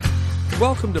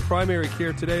Welcome to Primary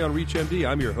Care Today on ReachMD.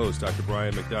 I'm your host, Dr.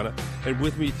 Brian McDonough, and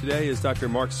with me today is Dr.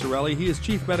 Mark Cirelli. He is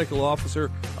Chief Medical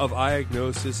Officer of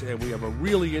iAgnosis, and we have a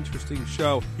really interesting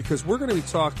show because we're going to be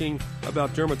talking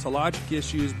about dermatologic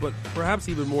issues, but perhaps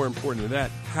even more important than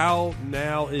that, how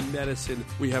now in medicine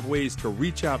we have ways to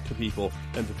reach out to people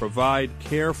and to provide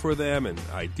care for them and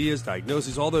ideas,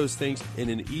 diagnoses, all those things in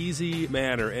an easy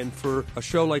manner. And for a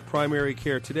show like Primary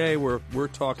Care Today, where we're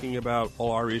talking about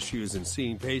all our issues and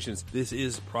seeing patients, this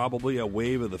is probably a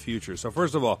wave of the future. So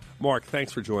first of all, Mark,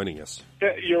 thanks for joining us.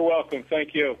 Yeah, you're welcome. Thank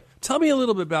you. Tell me a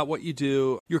little bit about what you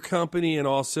do, your company, and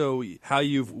also how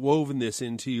you've woven this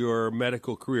into your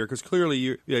medical career. Because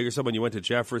clearly you're someone, you went to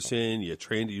Jefferson, you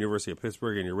trained at the University of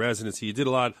Pittsburgh in your residency, you did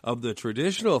a lot of the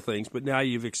traditional things, but now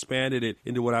you've expanded it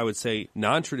into what I would say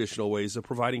non-traditional ways of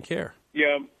providing care.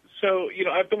 Yeah. So,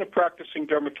 I've been a practicing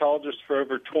dermatologist for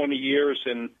over 20 years,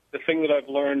 and the thing that I've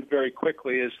learned very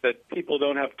quickly is that people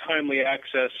don't have timely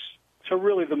access to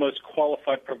really the most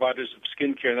qualified providers of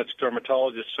skincare, and that's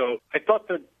dermatologists. So I thought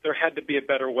that there had to be a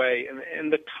better way,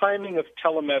 and the timing of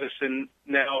telemedicine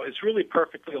now is really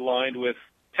perfectly aligned with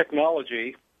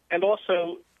technology and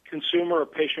also consumer or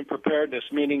patient preparedness,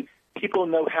 meaning people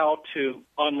know how to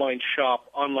online shop,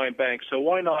 online bank, so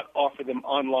why not offer them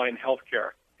online healthcare?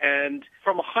 And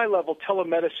from a high level,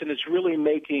 telemedicine is really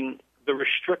making the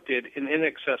restricted and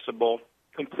inaccessible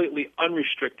completely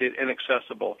unrestricted and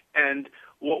accessible. And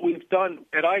what we've done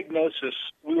at iAgnosis,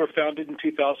 we were founded in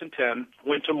 2010,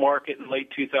 went to market in late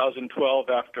 2012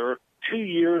 after 2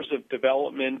 years of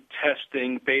development,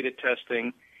 testing, beta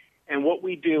testing. And what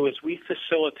we do is we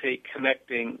facilitate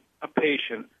connecting a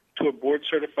patient to a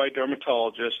board-certified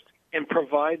dermatologist and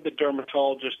provide the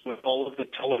dermatologist with all of the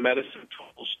telemedicine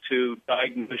tools to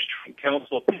diagnose, treat,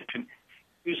 counsel a patient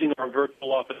using our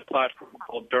virtual office platform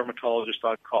called Dermatologist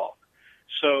on Call.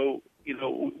 So,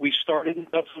 we started in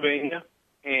Pennsylvania,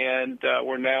 and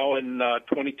we're now in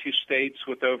 22 states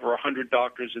with over 100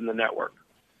 doctors in the network.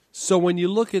 So when you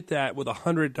look at that with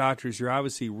 100 doctors, you're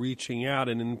obviously reaching out.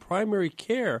 And in primary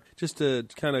care, just to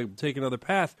kind of take another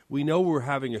path, we know we're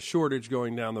having a shortage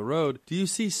going down the road. Do you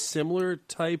see similar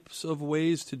types of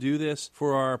ways to do this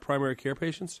for our primary care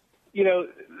patients?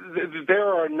 There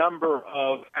are a number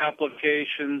of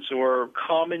applications or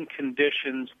common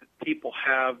conditions that people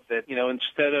have that,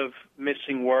 instead of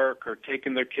missing work or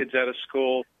taking their kids out of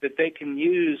school, that they can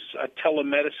use a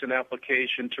telemedicine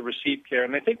application to receive care.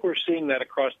 And I think we're seeing that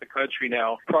across the country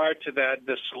now. Prior to that,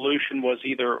 the solution was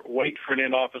either wait for an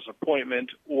in-office appointment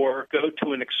or go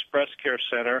to an express care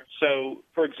center. So,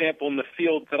 for example, in the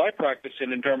field that I practice in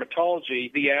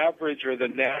dermatology, the average or the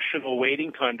national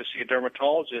waiting time to see a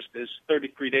dermatologist is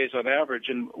 33 days on average.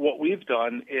 And what we've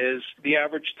done is the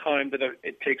average time that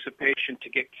it takes a patient to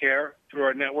get care through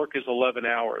our network is 11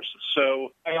 hours.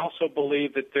 So I also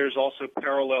believe that there's also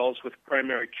parallels with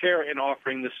primary care in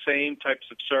offering the same types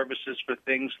of services for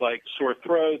things like sore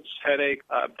throats, headache,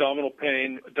 abdominal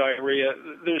pain, diarrhea.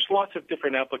 There's lots of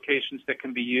different applications that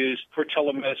can be used for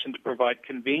telemedicine to provide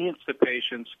convenience to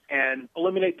patients and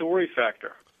eliminate the worry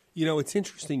factor. It's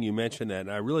interesting you mentioned that,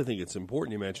 and I really think it's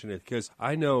important you mention it because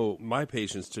I know my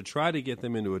patients, to try to get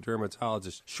them into a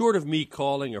dermatologist, short of me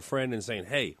calling a friend and saying,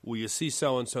 hey, will you see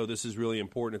so-and-so? This is really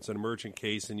important. It's an emergent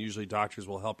case, and usually doctors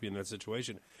will help you in that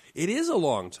situation. It is a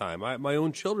long time. My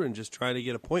own children just trying to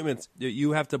get appointments,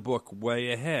 you have to book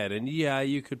way ahead. And, yeah,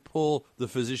 you could pull the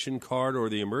physician card or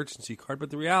the emergency card, but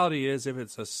the reality is if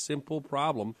it's a simple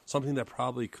problem, something that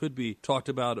probably could be talked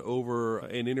about over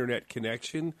an internet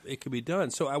connection, it could be done.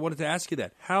 So I wanted to ask you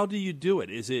that. How do you do it?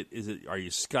 Are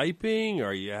you Skyping?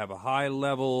 Or you have a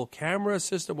high-level camera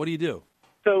system? What do you do?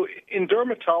 So in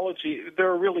dermatology, there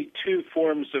are really two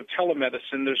forms of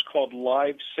telemedicine. There's called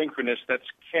live synchronous, that's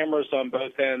cameras on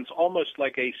both ends, almost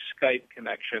like a Skype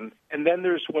connection. And then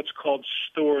there's what's called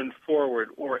store and forward,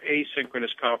 or asynchronous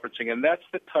conferencing. And that's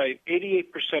the type,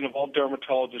 88% of all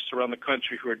dermatologists around the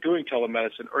country who are doing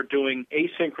telemedicine are doing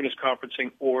asynchronous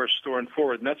conferencing or store and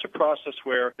forward. And that's a process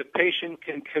where the patient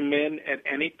can come in at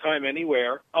any time,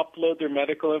 anywhere, upload their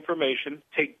medical information,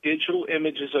 take digital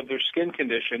images of their skin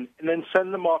condition, and then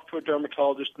send them off to a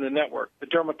dermatologist in the network. The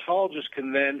dermatologist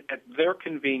can then, at their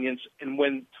convenience and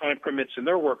when time permits in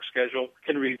their work schedule,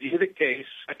 can review the case,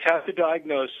 attach the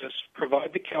diagnosis, provide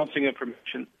the counseling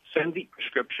information, send the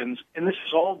prescriptions, and this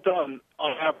is all done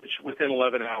on average within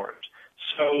 11 hours.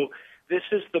 So this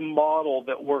is the model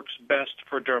that works best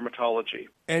for dermatology.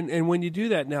 And when you do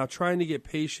that now, trying to get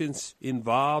patients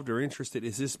involved or interested,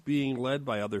 is this being led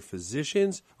by other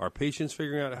physicians? Are patients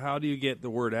figuring out how do you get the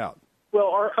word out? Well,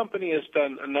 our company has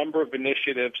done a number of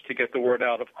initiatives to get the word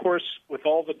out. Of course, with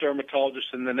all the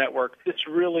dermatologists in the network, this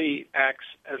really acts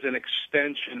as an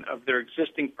extension of their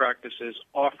existing practices,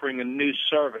 offering a new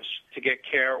service to get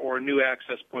care or a new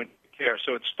access point to care.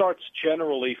 So it starts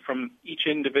generally from each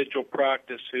individual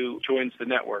practice who joins the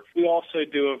network. We also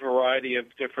do a variety of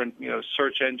different,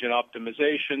 search engine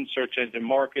optimization, search engine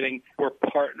marketing. We're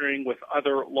partnering with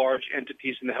other large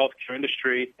entities in the healthcare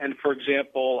industry. And for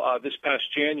example, this past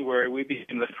January, we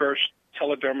became the first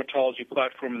teledermatology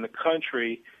platform in the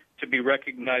country to be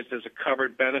recognized as a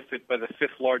covered benefit by the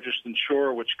fifth largest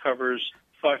insurer, which covers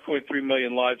 5.3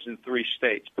 million lives in 3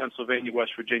 states, Pennsylvania,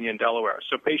 West Virginia, and Delaware.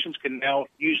 So patients can now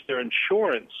use their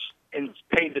insurance and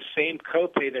pay the same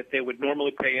copay that they would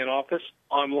normally pay in office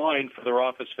online for their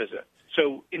office visit.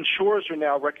 So insurers are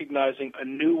now recognizing a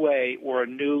new way or a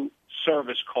new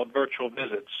service called virtual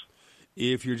visits.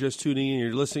 If you're just tuning in,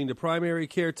 you're listening to Primary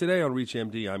Care Today on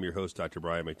ReachMD. I'm your host, Dr.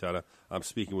 Brian McDonough. I'm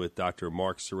speaking with Dr.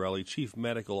 Mark Cirelli, Chief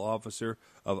Medical Officer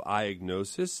of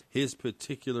iAgnosis. His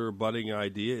particular budding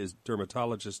idea is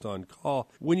dermatologist on call.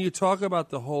 When you talk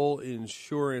about the whole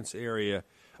insurance area,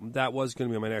 that was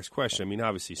going to be my next question. I mean,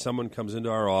 obviously, someone comes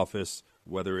into our office,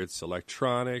 whether it's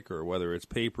electronic or whether it's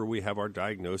paper, we have our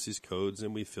diagnosis codes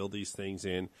and we fill these things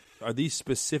in. Are these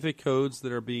specific codes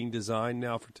that are being designed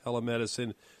now for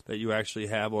telemedicine that you actually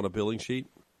have on a billing sheet?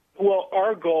 Well,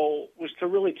 our goal was to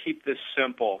really keep this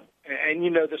simple. And,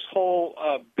 this whole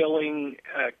billing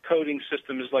coding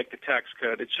system is like the tax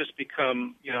code. It's just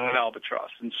become, an albatross.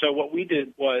 And so what we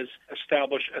did was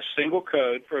establish a single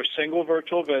code for a single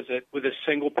virtual visit with a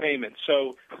single payment.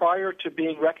 So prior to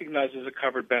being recognized as a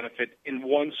covered benefit in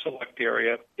one select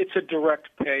area, it's a direct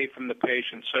pay from the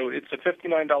patient. So it's a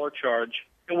 $59 charge.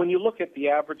 And when you look at the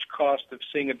average cost of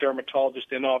seeing a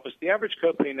dermatologist in office, the average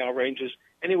copay now ranges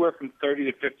anywhere from $30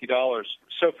 to $50.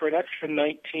 So for an extra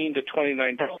 $19 to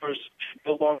 $29,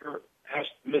 no longer has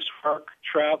to miss work,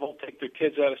 travel, take their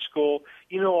kids out of school.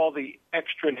 All the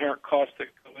extra inherent costs that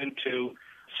go into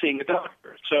seeing a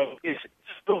doctor. So it's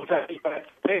still value back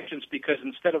to patients because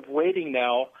instead of waiting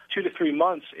now 2 to 3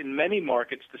 months in many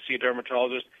markets to see a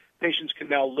dermatologist, patients can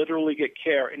now literally get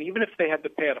care. And even if they had to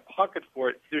pay out of pocket for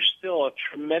it, there's still a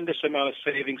tremendous amount of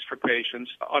savings for patients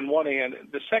on one hand.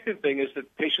 The second thing is that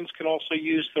patients can also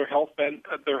use their health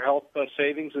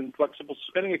savings and flexible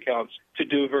spending accounts to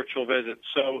do virtual visits.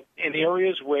 So in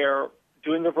areas where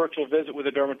doing a virtual visit with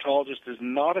a dermatologist is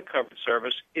not a covered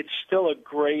service, it's still a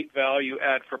great value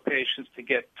add for patients to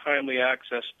get timely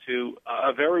access to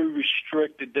a very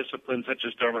restricted discipline such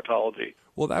as dermatology.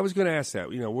 Well, I was going to ask that.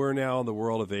 We're now in the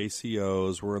world of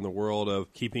ACOs. We're in the world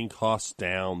of keeping costs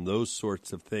down, those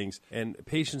sorts of things. And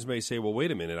patients may say, well,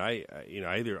 wait a minute. I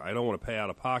don't want to pay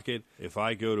out of pocket. If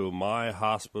I go to my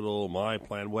hospital, my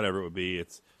plan, whatever it would be,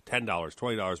 it's $10,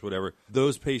 $20, whatever.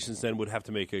 Those patients then would have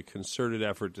to make a concerted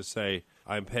effort to say,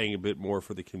 I'm paying a bit more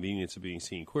for the convenience of being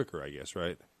seen quicker, I guess,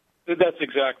 right? That's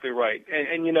exactly right.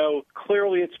 And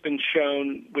clearly it's been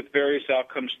shown with various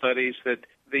outcome studies that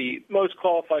the most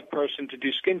qualified person to do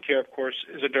skincare, of course,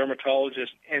 is a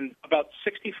dermatologist. And about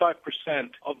 65%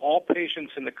 of all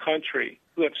patients in the country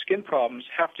who have skin problems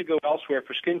have to go elsewhere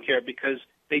for skincare because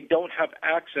they don't have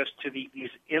access to these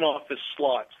in-office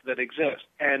slots that exist.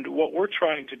 And what we're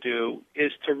trying to do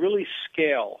is to really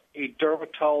scale a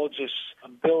dermatologist's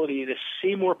ability to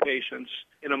see more patients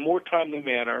in a more timely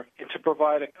manner and to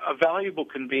provide a valuable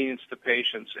convenience to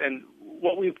patients. And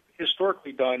what we've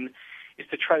historically done is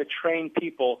to try to train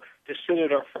people to sit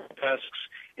at our front desks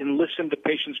and listen to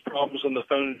patients' problems on the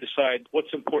phone and decide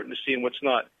what's important to see and what's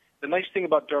not. The nice thing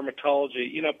about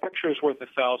dermatology, a picture is worth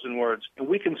 1,000 words, and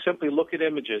we can simply look at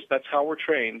images, that's how we're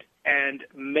trained, and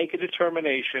make a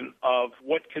determination of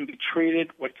what can be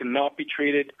treated, what cannot be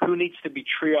treated, who needs to be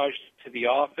triaged to the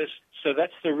office. So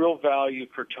that's the real value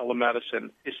for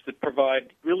telemedicine, is to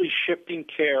provide really shifting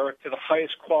care to the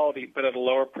highest quality but at a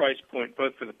lower price point,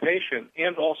 both for the patient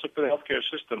and also for the healthcare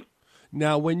system.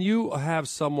 Now, when you have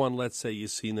someone, let's say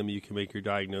you've seen them, you can make your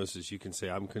diagnosis, you can say,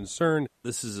 I'm concerned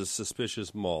this is a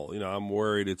suspicious mole, I'm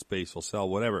worried it's basal cell,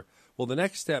 whatever. Well, the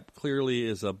next step clearly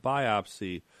is a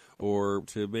biopsy or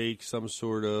to make some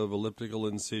sort of elliptical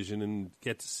incision and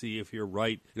get to see if you're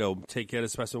right, get a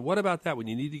specimen. What about that? When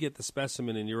you need to get the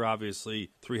specimen and you're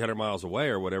obviously 300 miles away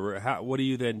or whatever, what do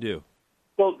you then do?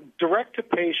 Well,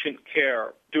 direct-to-patient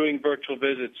care doing virtual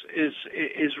visits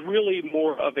is really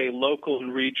more of a local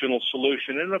and regional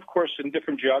solution. And, of course, in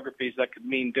different geographies, that could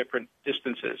mean different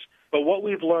distances. But what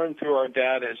we've learned through our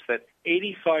data is that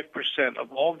 85%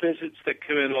 of all visits that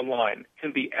come in online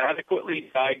can be adequately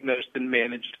diagnosed and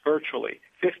managed virtually.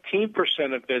 15%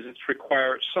 of visits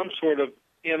require some sort of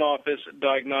in-office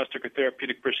diagnostic or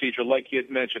therapeutic procedure, like you had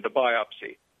mentioned, a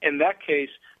biopsy. In that case,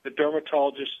 the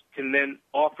dermatologist can then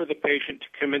offer the patient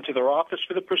to come into their office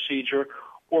for the procedure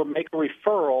or make a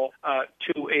referral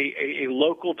to a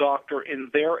local doctor in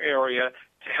their area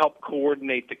to help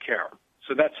coordinate the care.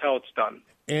 So that's how it's done.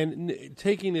 And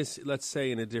taking this, let's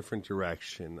say, in a different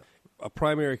direction, a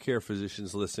primary care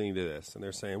physician's listening to this, and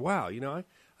they're saying, wow,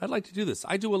 I'd like to do this.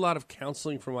 I do a lot of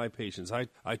counseling for my patients.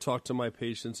 I talk to my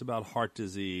patients about heart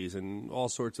disease and all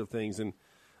sorts of things. And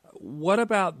what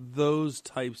about those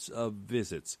types of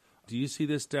visits? Do you see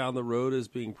this down the road as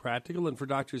being practical? And for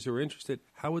doctors who are interested,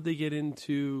 how would they get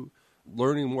into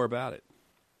learning more about it?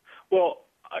 Well,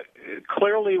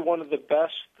 clearly one of the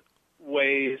best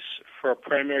ways for a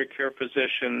primary care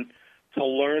physician to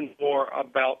learn more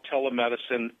about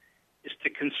telemedicine is to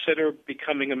consider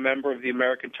becoming a member of the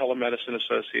American Telemedicine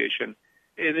Association.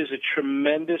 It is a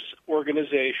tremendous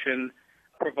organization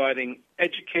providing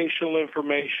educational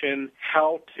information,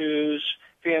 how-tos,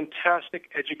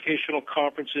 fantastic educational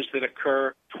conferences that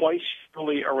occur twice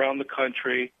yearly around the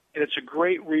country. And it's a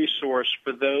great resource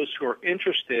for those who are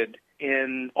interested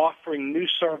in offering new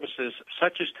services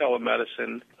such as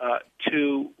telemedicine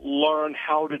to learn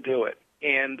how to do it.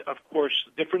 And, of course,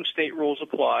 different state rules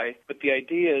apply, but the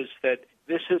idea is that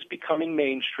this is becoming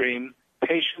mainstream.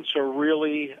 Patients are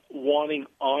really wanting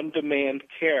on-demand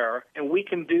care, and we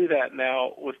can do that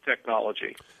now with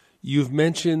technology. You've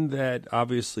mentioned that,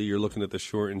 obviously, you're looking at the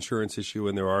short insurance issue,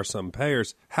 and there are some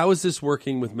payers. How is this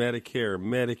working with Medicare,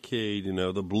 Medicaid,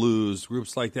 the Blues,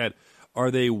 groups like that? Are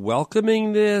they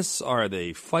welcoming this? Are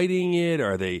they fighting it?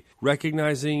 Are they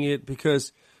recognizing it?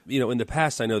 Because, in the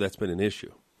past, I know that's been an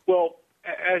issue. Well,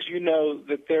 as you know,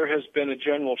 that there has been a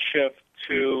general shift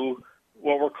to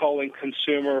what we're calling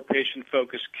consumer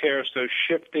patient-focused care, so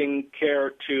shifting care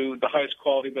to the highest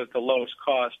quality but at the lowest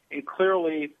cost. And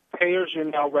clearly, payers are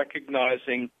now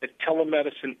recognizing that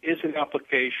telemedicine is an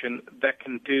application that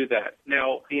can do that.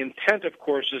 Now, the intent, of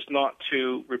course, is not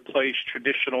to replace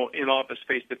traditional in-office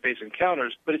face-to-face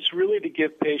encounters, but it's really to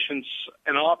give patients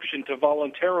an option to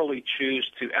voluntarily choose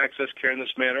to access care in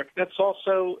this manner. That's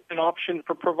also an option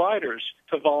for providers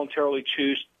to voluntarily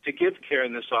choose to give care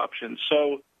in this option.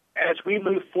 So as we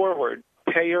move forward,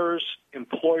 payers,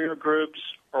 employer groups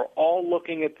are all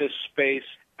looking at this space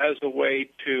as a way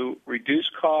to reduce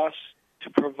costs, to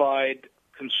provide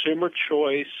consumer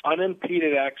choice,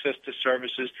 unimpeded access to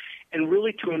services, and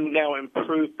really to now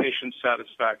improve patient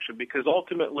satisfaction, because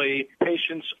ultimately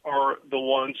patients are the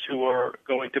ones who are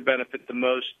going to benefit the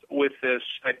most with this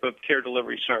type of care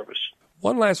delivery service.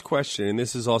 One last question, and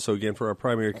this is also, again, for our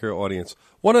primary care audience.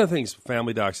 One of the things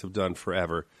family docs have done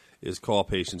forever is call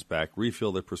patients back,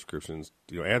 refill their prescriptions,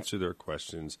 answer their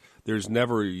questions. There's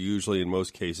never, usually in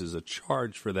most cases, a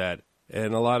charge for that.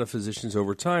 And a lot of physicians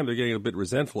over time, they're getting a bit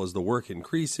resentful as the work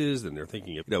increases, and they're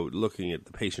thinking of, looking at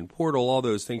the patient portal, all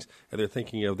those things, and they're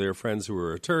thinking of their friends who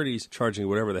are attorneys charging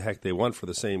whatever the heck they want for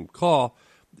the same call.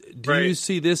 Do you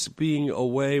see this being a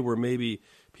way where maybe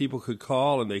people could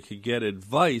call and they could get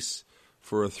advice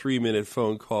for a 3-minute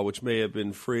phone call, which may have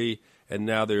been free, and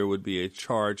now there would be a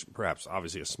charge, perhaps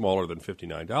obviously a smaller than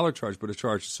 $59 charge, but a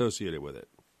charge associated with it?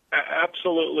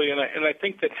 Absolutely, and I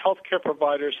think that healthcare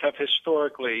providers have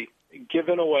historically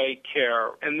given away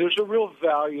care, and there's a real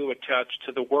value attached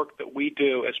to the work that we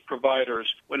do as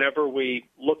providers whenever we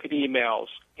look at emails,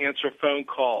 answer phone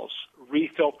calls,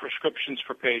 refill prescriptions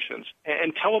for patients.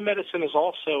 And telemedicine is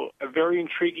also a very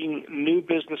intriguing new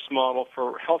business model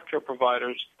for healthcare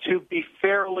providers to be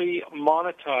fairly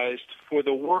monetized for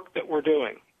the work that we're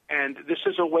doing. And this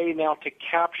is a way now to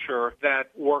capture that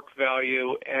work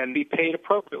value and be paid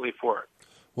appropriately for it.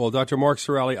 Well, Dr. Mark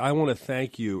Cirali, I want to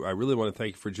thank you. I really want to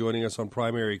thank you for joining us on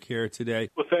Primary Care today.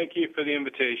 Well, thank you for the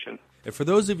invitation. And for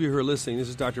those of you who are listening, this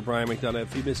is Dr. Brian McDonough.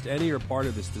 If you missed any or part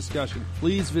of this discussion,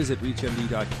 please visit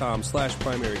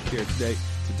reachmd.com/primary care today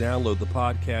to download the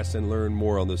podcast and learn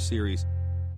more on this series.